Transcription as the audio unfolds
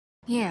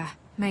Yeah,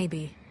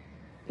 maybe.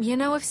 You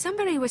know, if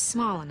somebody was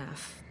small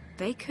enough,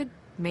 they could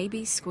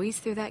maybe squeeze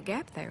through that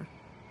gap there.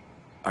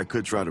 I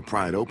could try to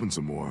pry it open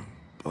some more,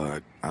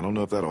 but I don't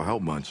know if that'll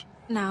help much.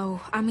 No,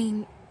 I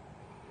mean,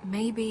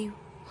 maybe...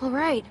 All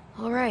right.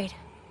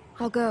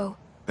 I'll go.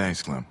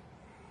 Thanks, Clem.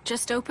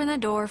 Just open the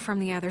door from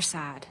the other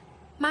side.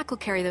 Mike will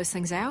carry those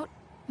things out.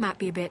 Might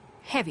be a bit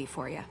heavy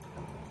for you.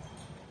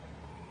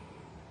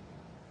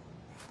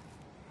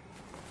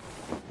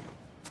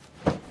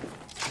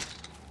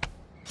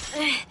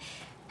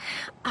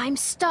 I'm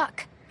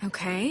stuck.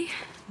 Okay,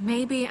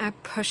 maybe I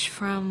push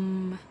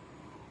from...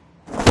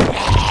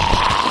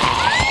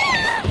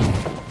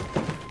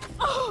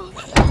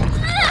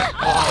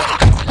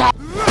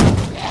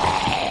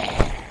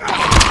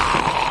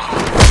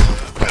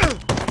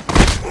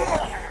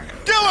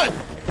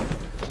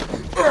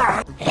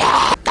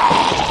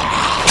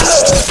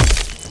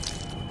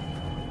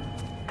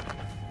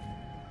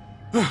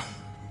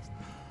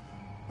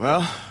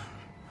 Well,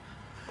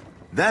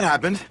 that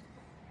happened.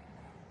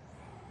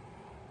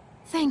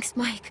 Thanks,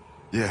 Mike.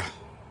 Yeah,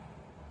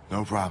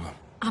 no problem.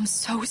 I'm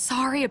so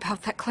sorry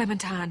about that,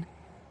 Clementine.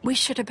 We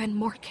should have been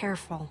more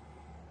careful.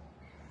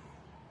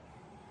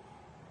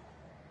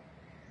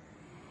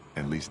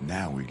 At least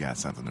now we got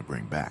something to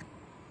bring back.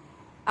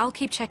 I'll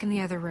keep checking the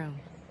other room.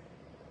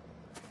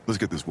 Let's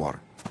get this water.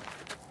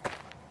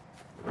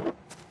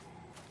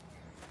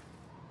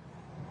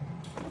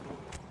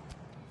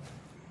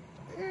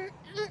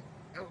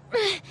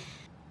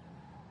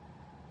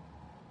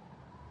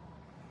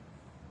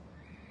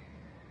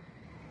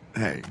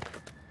 Hey,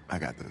 I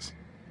got this.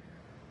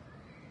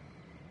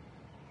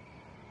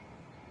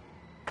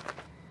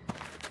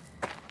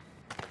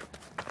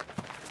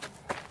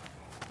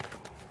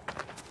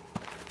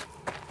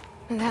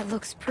 That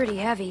looks pretty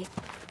heavy.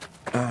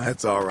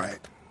 That's all right.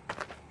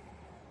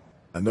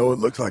 I know it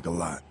looks like a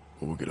lot,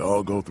 but we could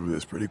all go through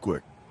this pretty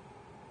quick.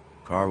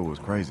 Carver was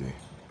crazy,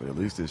 but at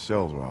least his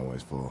shelves were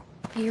always full.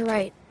 You're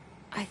right.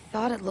 I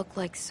thought it looked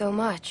like so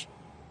much.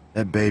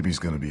 That baby's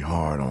gonna be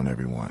hard on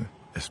everyone,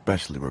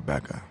 especially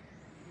Rebecca.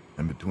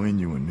 And between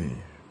you and me,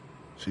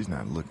 she's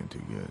not looking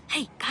too good.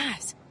 Hey,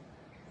 guys.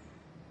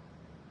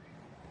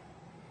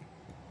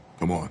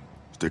 Come on,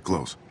 stick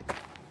close.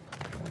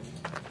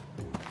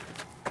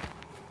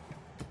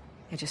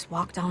 It just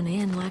walked on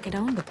in like it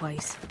owned the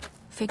place.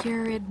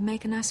 Figure it'd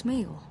make a nice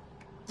meal.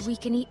 We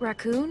can eat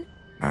raccoon?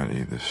 I'd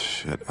eat the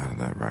shit out of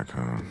that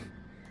raccoon.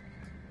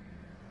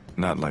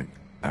 Not like,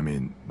 I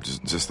mean,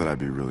 just that I'd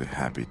be really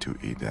happy to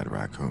eat that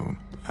raccoon.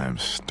 I'm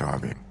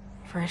starving.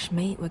 Fresh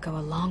meat would go a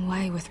long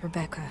way with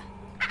Rebecca.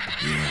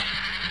 Yeah.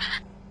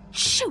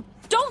 Shoot!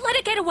 Don't let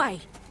it get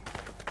away!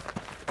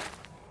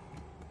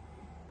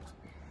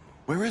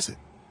 Where is it?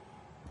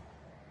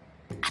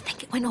 I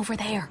think it went over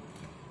there.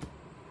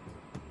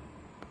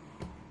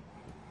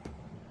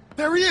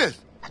 There he is!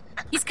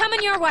 He's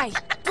coming your way!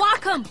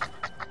 Block him!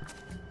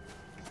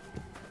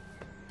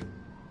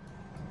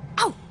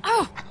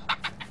 Oh!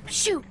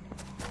 Shoot!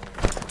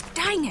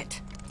 Dang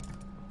it!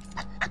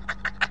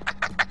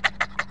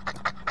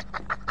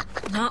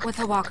 Not with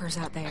the walkers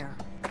out there.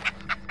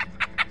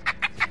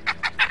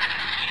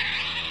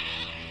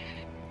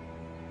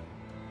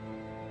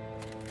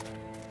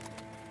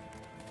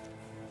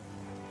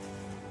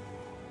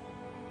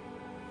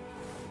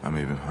 I'm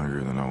even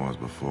hungrier than I was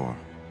before.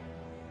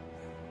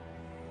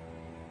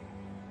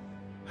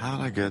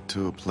 How'd I get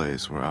to a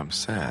place where I'm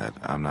sad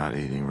I'm not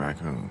eating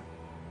raccoon?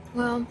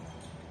 Well,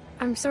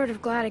 I'm sort of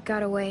glad it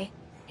got away.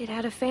 It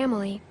had a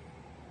family.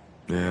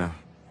 Yeah,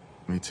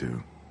 me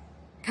too.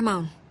 Come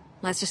on,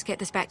 let's just get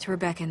this back to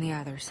Rebecca and the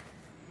others.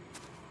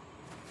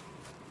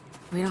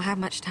 We don't have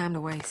much time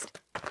to waste.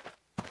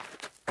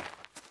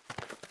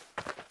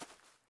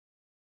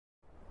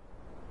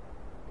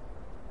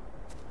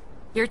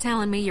 You're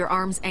telling me your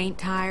arms ain't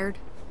tired?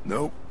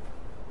 Nope.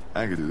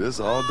 I could do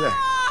this all day.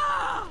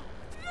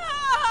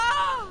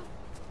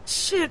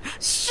 Shit!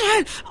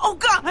 Oh,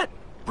 God!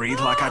 Breathe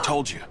like I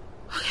told you.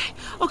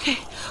 Okay.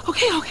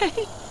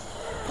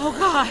 Oh,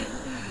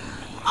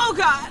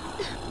 God.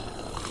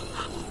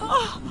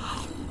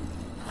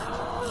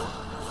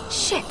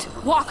 Shit!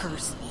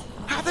 Walkers!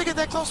 How'd they get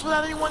that close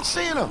without anyone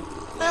seeing them?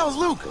 The hell's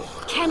Luke?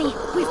 Kenny,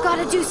 we've got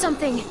to do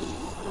something.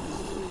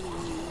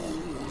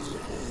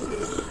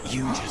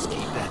 You just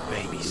keep that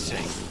baby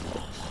safe.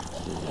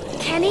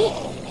 Kenny?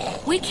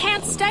 We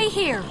can't stay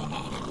here!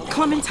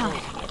 Clementine,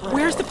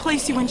 where's the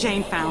place you and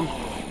Jane found?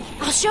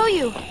 I'll show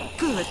you.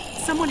 Good.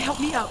 Someone help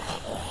me up.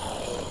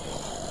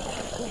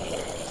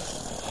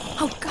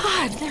 Oh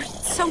God, there's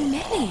so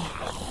many!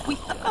 We,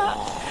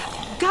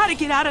 gotta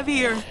get out of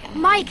here.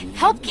 Mike,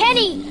 help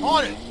Kenny!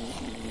 On it!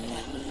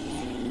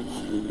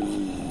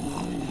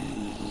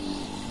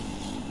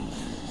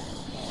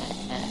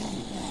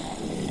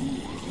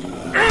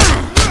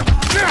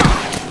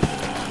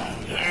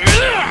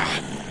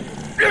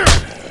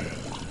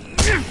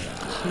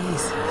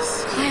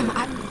 Clem,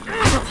 I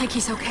don't think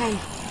he's okay.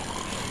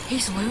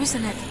 He's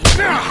losing it.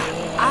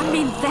 I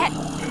mean,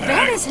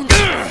 that isn't...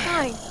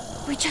 Fine.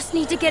 We just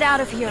need to get out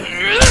of here.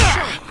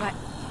 But...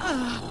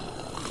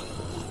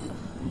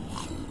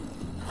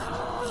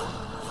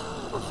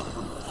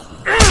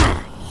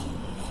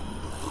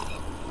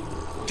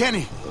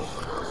 Kenny.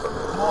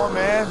 Come on,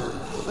 man.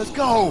 Let's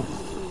go.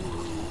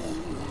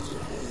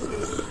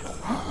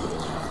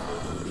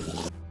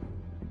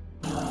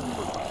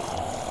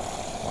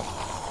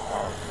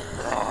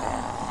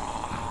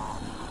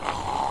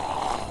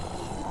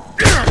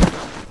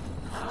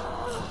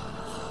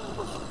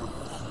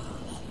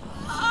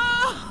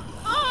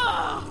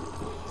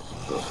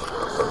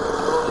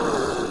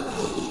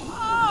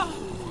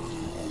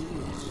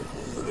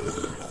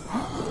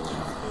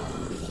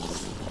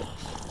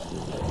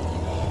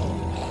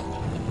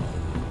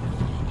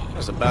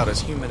 That's about as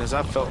human as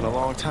I've felt in a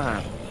long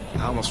time.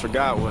 I almost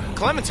forgot what...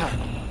 Clementine!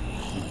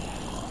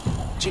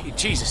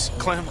 Jesus,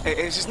 Clem,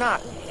 it's just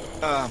not,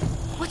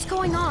 What's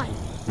going on?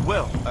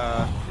 well,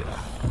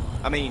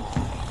 I mean...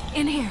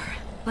 In here.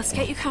 Let's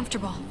get you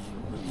comfortable.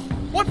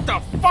 What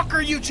the fuck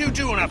are you two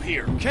doing up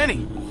here? Kenny,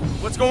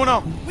 what's going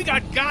on? We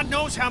got God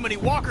knows how many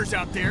walkers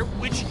out there,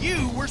 which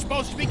you were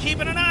supposed to be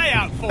keeping an eye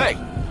out for. Hey,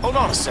 hold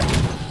on a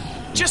second.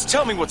 Just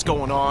tell me what's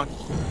going on.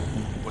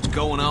 What's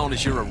going on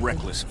is you're a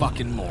reckless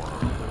fucking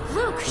moron.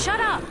 Luke, shut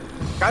up!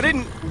 I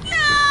didn't...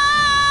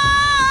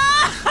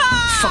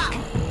 Fuck.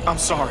 I'm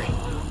sorry.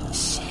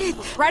 Shit.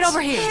 Right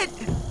over here.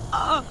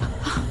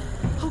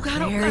 Oh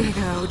God, There you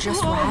go.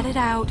 Just rat it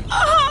out.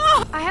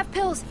 I have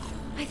pills.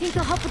 I think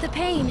they'll help with the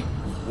pain.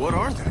 What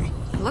are they?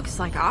 Looks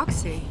like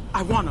Oxy.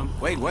 I want them.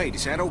 Wait,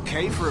 is that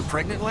okay for a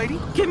pregnant lady?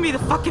 Give me the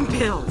fucking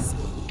pills.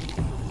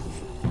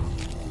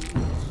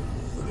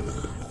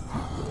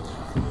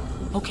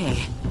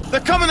 Okay. They're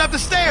coming up the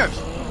stairs.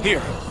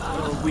 Here,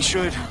 we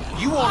should...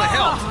 You want to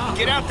help?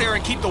 Get out there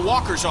and keep the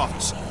walkers off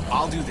us.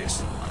 I'll do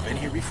this. I've been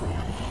here before.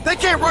 They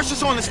can't rush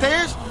us on the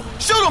stairs.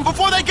 Shoot them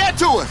before they get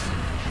to us.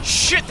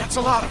 Shit, that's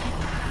a lot of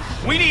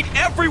them. We need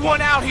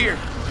everyone out here.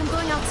 I'm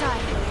going outside.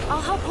 I'll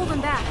help hold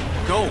them back.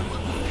 Go.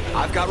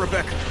 I've got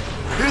Rebecca.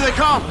 Here they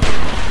come.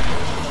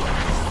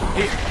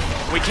 Here.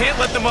 We can't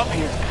let them up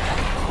here.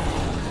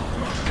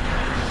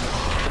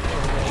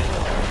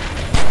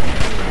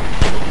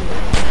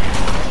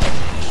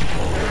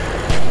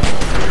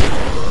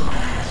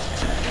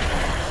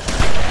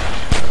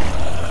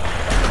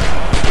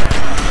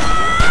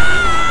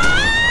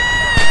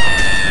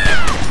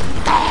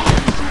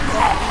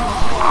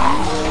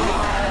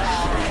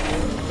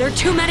 There are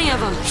too many of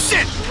them.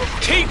 Shit!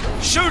 Keep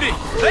shooting!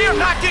 They are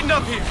not getting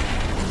up here!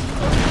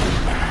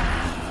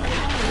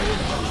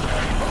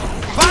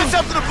 Find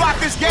something to block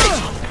this gate.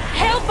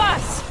 Help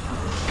us!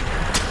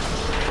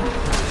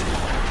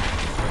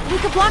 We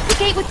could block the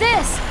gate with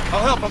this.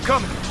 I'll help, I'm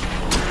coming.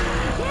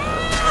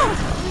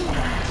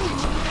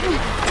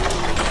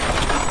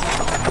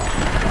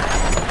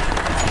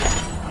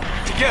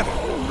 Together.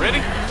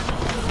 Ready?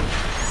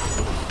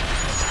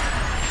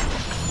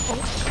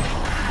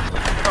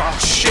 Oh,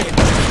 shit.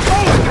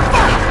 Holy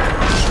fuck!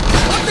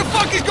 What the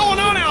fuck is going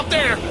on out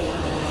there?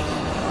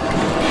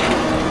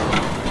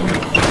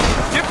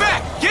 Get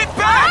back! Get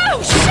back!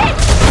 Oh, shit!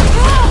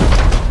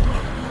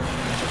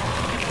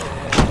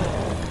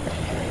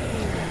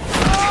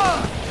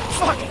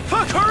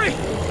 Fuck, hurry!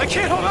 I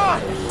can't hold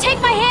on! Take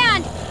my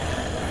hand!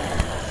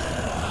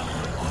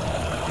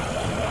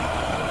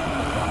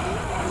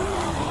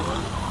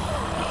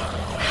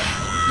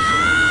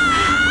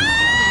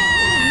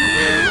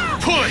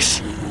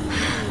 Push!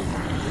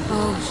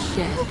 Oh,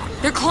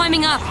 shit. They're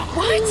climbing up.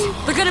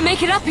 What? They're gonna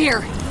make it up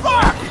here.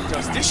 Fuck!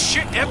 Does this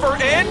shit ever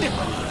end?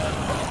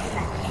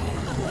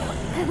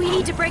 We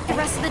need to break the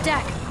rest of the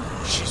deck.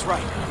 She's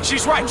right.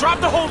 She's right. Drop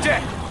the whole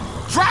deck.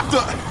 Drop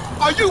the...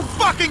 Are you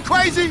fucking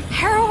crazy?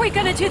 How are we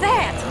gonna do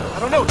that? I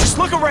don't know. Just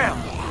look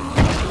around.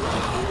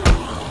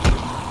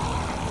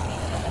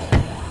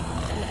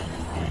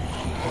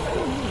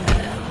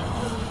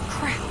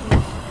 Crap.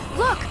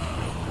 Look!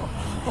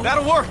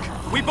 That'll work.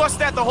 We bust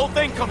that, the whole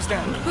thing comes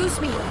down.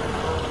 Boost me.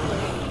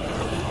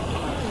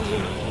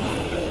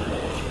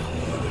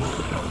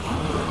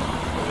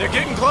 They're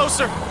getting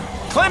closer.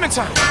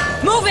 Clementine!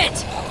 Move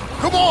it!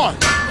 Come on.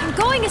 I'm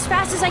going as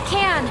fast as I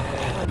can.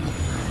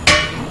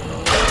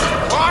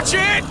 Watch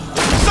it!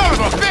 Son of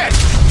a bitch.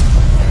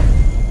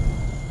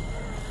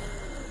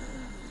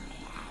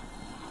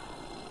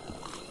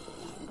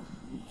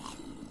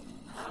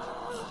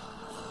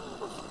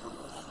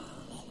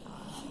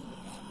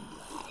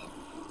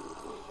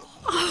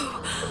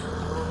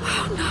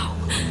 Oh, no.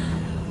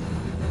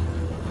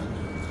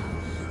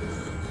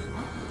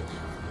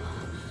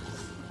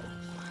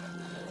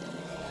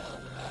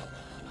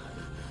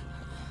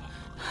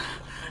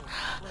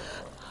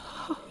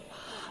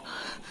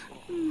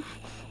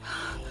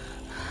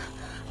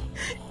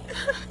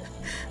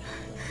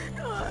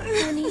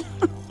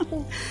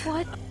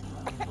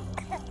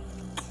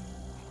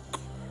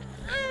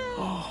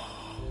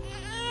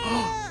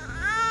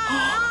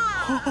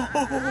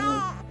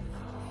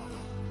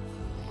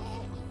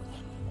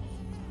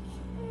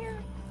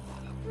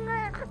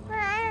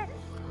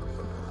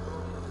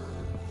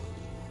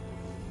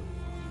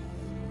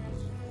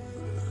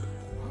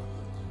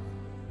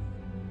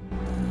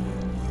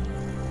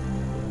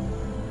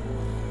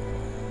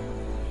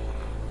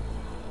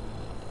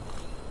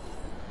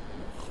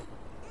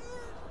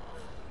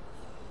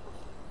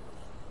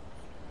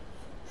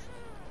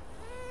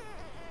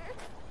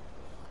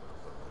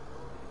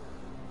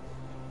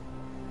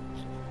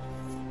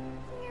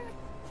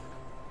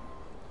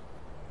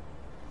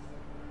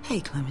 Hey,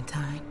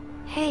 Clementine.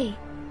 Hey.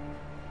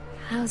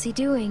 How's he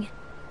doing?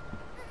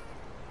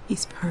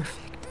 He's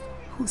perfect.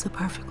 Who's a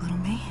perfect little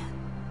man?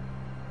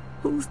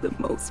 Who's the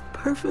most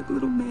perfect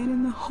little man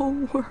in the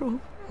whole world?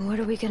 What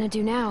are we gonna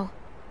do now?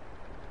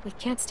 We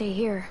can't stay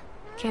here,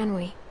 can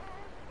we?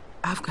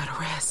 I've got to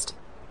rest.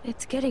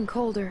 It's getting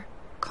colder.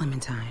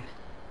 Clementine,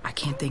 I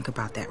can't think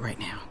about that right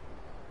now.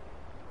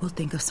 We'll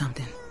think of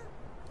something.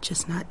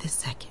 Just not this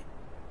second.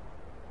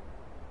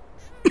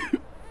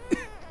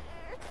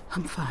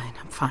 I'm fine.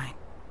 I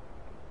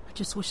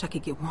just wish I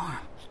could get warm.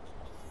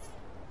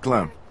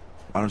 Clem,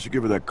 why don't you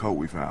give her that coat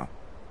we found?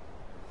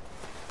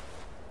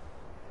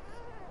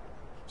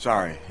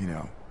 Sorry,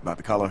 about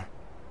the color.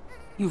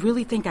 You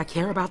really think I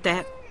care about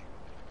that?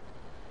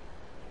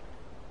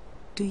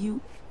 Do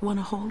you want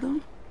to hold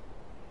him?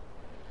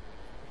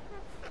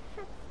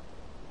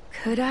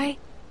 Could I?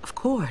 Of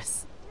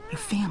course. Your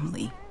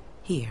family.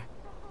 Here.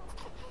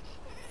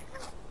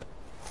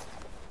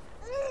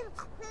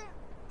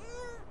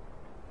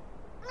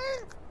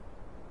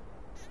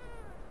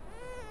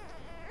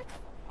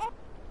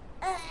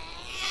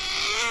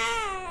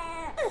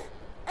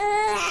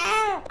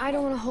 I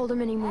don't want to hold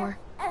him anymore.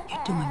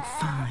 You're doing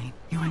fine.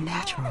 You're a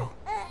natural.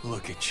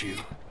 Look at you,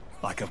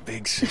 like a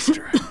big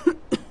sister.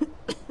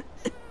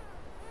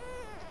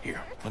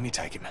 Here, let me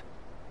take him.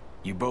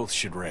 You both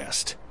should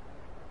rest.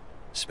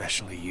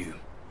 Especially you.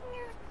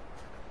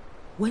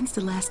 When's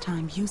the last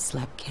time you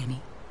slept,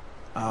 Kenny?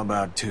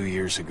 About 2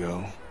 years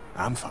ago.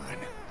 I'm fine.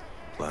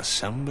 Plus,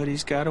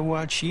 somebody's gotta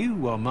watch you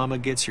while Mama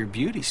gets her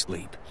beauty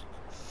sleep.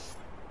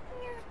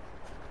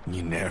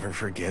 You never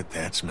forget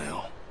that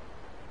smell.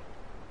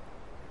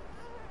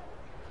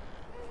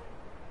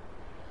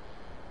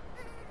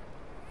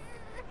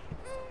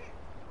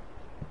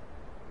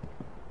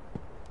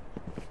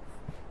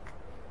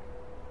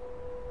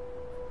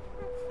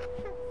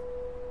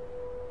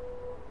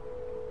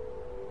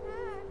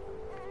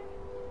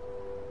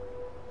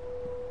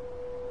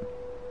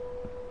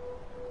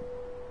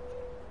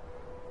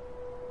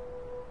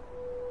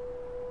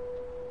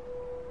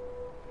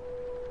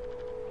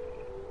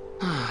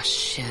 Oh,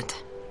 shit.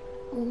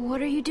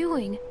 What are you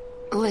doing?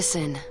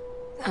 Listen,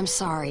 I'm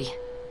sorry.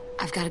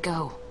 I've gotta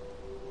go.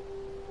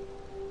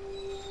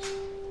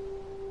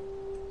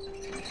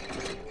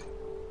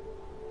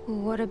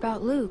 What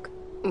about Luke?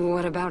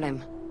 What about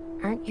him?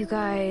 Aren't you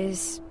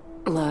guys...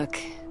 Look,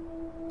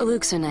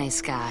 Luke's a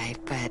nice guy,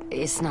 but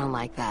it's not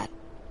like that.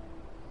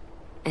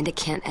 And it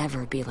can't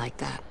ever be like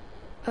that.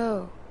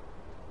 Oh.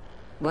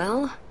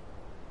 Well,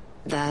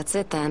 that's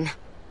it then.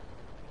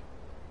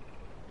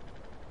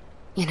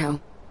 You know,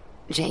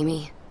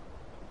 Jamie,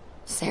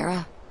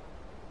 Sarah,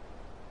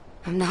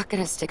 I'm not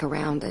gonna stick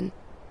around and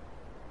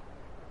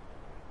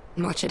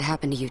watch it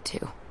happen to you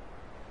two.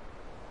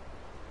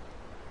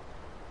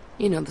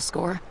 You know the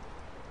score.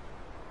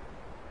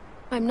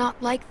 I'm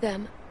not like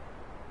them.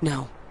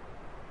 No.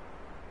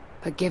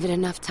 But give it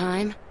enough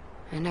time,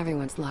 and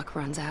everyone's luck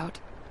runs out.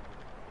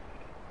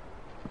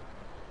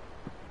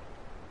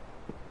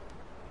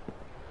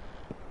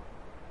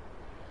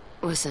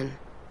 Listen,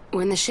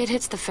 when the shit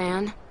hits the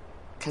fan,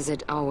 'cause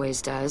it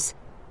always does,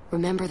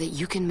 remember that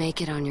you can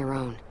make it on your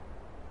own.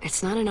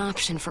 It's not an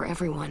option for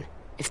everyone.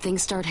 If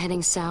things start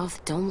heading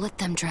south, don't let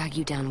them drag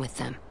you down with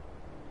them.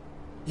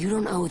 You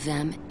don't owe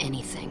them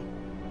anything.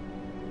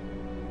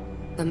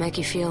 They'll make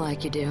you feel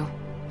like you do,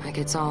 like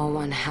it's all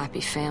one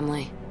happy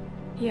family.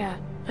 Yeah,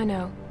 I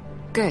know.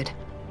 Good.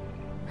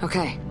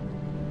 Okay.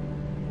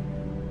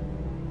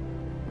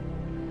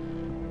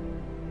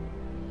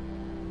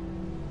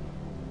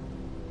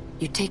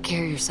 You take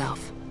care of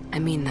yourself. I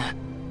mean that.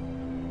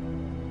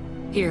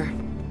 Here.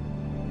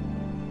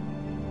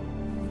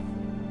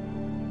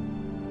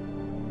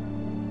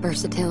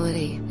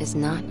 Versatility is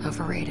not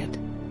overrated.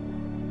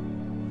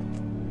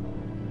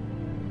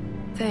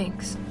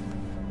 Thanks.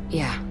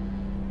 Yeah.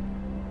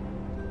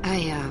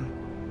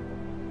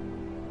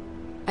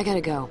 I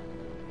gotta go.